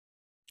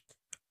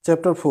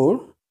Chapter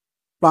 4,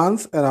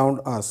 Plants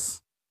Around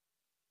Us.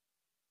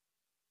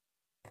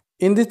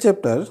 In this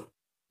chapter,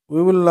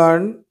 we will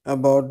learn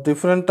about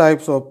different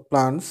types of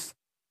plants,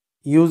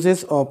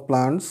 uses of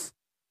plants,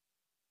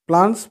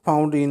 plants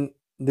found in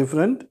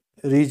different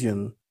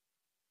regions.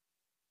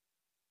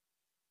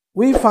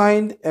 We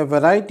find a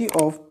variety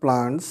of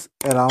plants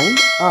around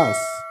us.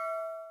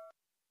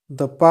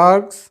 The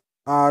parks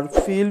are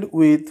filled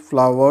with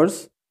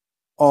flowers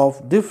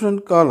of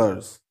different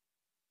colors.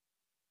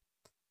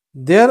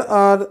 There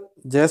are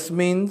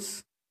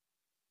jasmines,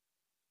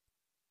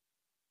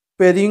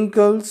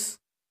 periwinkles,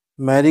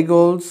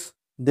 marigolds,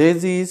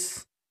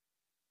 daisies,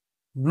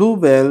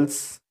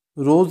 bluebells,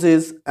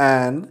 roses,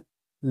 and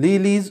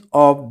lilies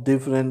of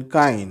different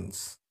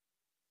kinds.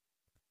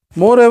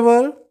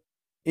 Moreover,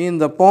 in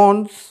the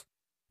ponds,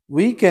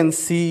 we can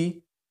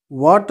see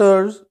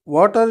water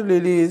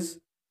lilies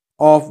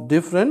of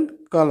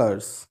different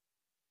colors.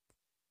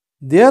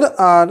 There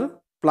are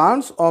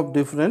plants of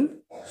different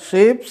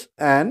shapes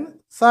and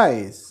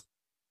sizes.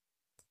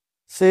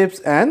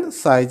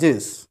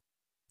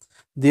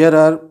 There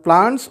are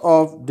plants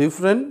of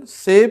different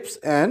shapes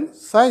and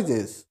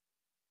sizes.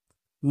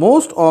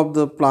 Most of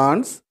the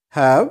plants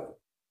have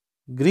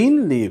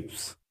green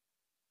leaves.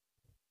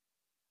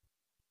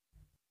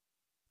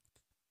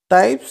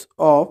 Types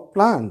of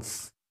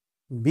plants: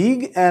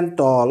 big and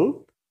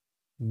tall.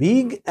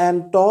 Big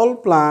and tall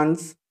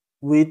plants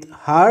with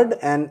hard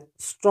and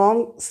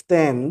strong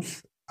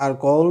stems are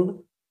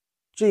called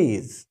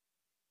trees.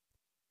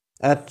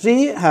 A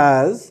tree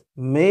has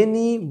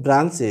many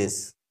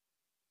branches.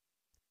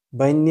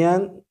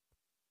 Banyan,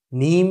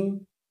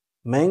 neem,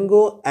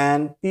 mango,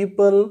 and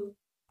peepal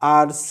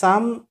are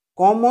some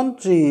common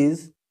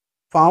trees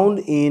found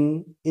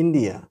in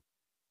India.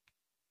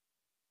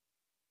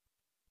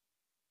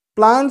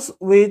 Plants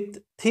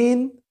with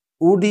thin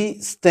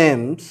woody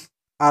stems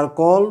are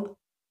called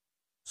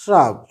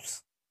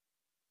shrubs.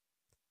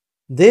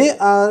 They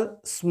are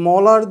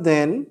smaller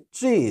than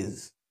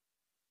trees.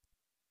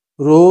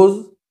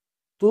 Rose,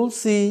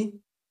 tulsi,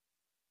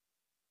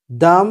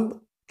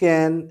 dumb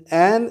can,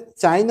 and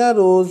China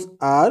rose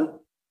are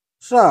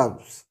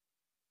shrubs.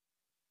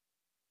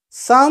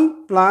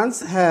 Some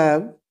plants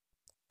have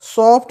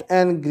soft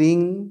and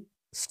green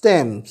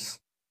stems.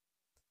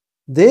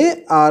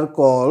 They are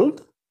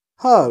called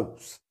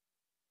herbs.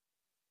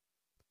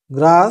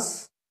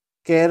 Grass,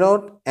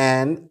 carrot,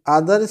 and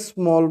other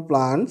small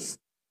plants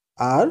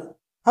are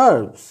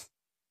herbs.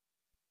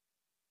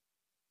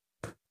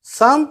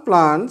 Some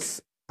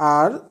plants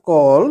are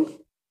called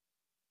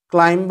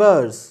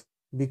climbers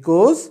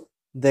because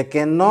they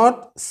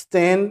cannot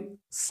stand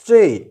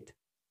straight.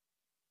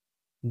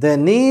 They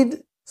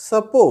need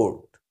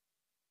support.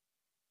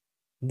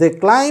 They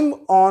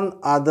climb on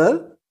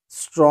other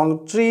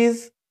strong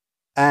trees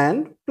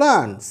and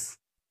plants.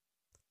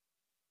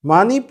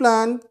 Money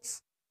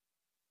plants,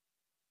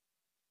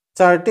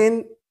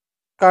 curtain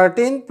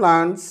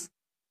plants,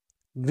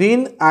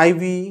 green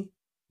ivy,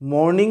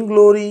 morning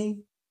glory,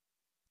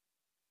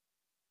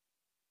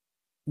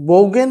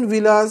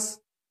 bougainvilleas,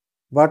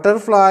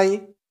 butterfly,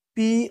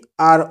 pea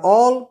are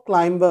all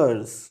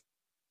climbers.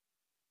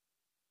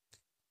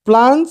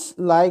 Plants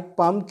like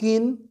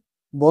pumpkin,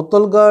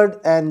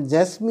 bottlegourd, and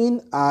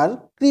jasmine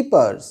are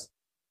creepers.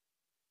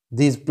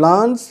 These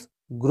plants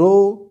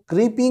grow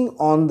creeping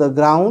on the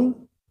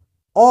ground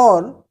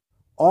or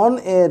on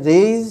a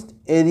raised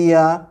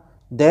area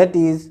that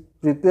is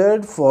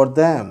prepared for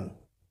them.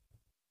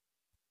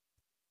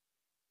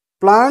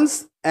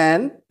 Plants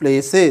and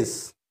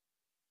places.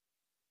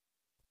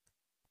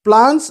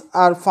 Plants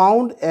are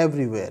found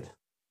everywhere.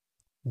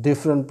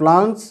 Different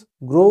plants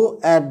grow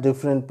at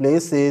different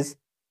places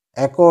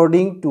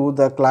according to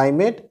the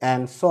climate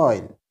and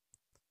soil.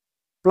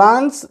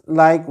 Plants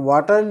like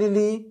water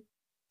lily,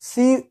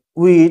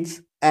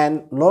 seaweeds,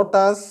 and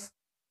lotus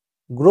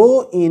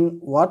grow in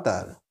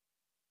water.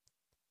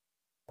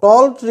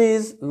 Tall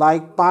trees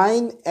like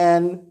pine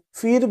and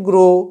fir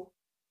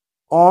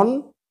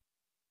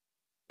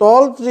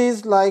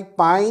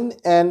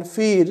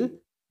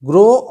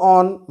grow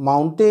on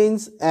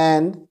mountains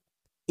and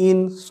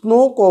in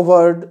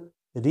snow-covered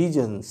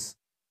regions.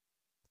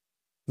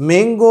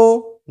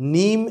 Mango,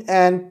 neem,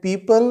 and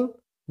peepal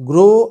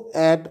grow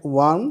at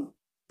warm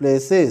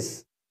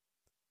places.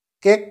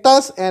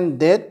 Cactus and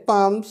date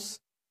palms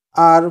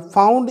are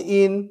found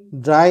in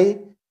dry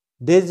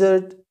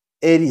desert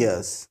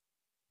areas.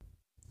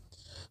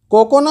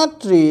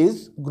 Coconut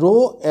trees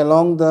grow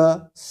along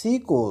the sea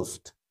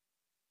coast.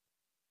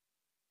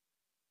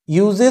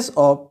 Uses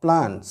of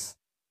plants.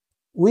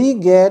 We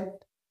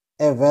get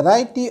a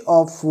variety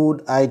of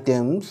food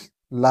items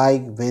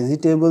like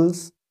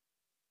vegetables,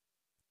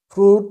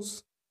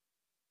 fruits,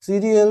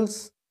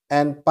 cereals,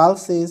 and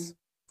pulses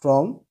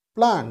from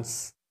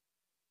plants.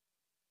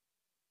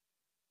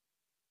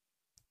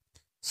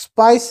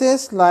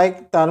 Spices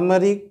like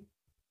turmeric,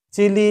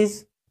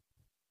 chilies,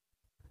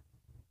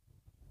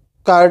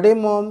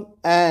 cardamom,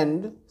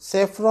 and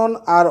saffron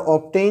are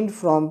obtained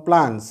from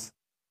plants.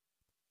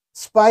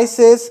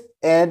 Spices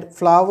add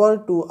flavor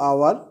to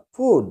our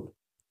food.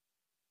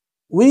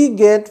 We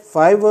get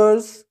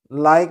fibers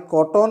like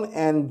cotton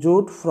and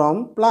jute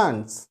from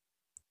plants.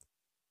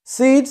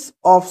 Seeds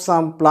of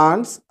some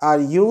plants are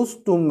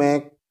used to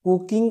make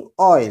cooking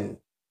oil.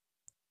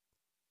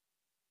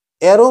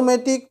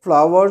 Aromatic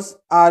flowers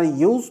are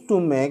used to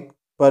make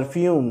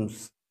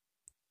perfumes.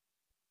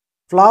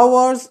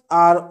 Flowers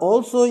are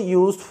also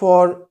used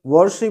for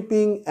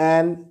worshipping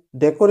and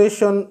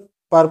decoration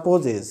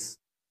purposes.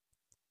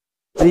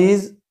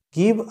 Trees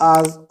give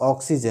us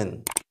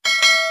oxygen.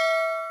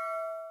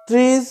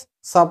 Trees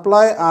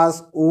supply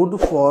us wood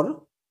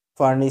for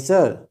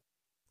furniture.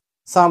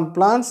 Some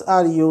plants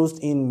are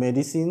used in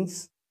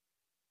medicines.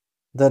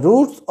 The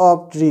roots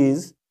of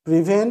trees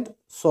prevent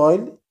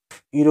soil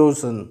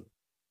erosion.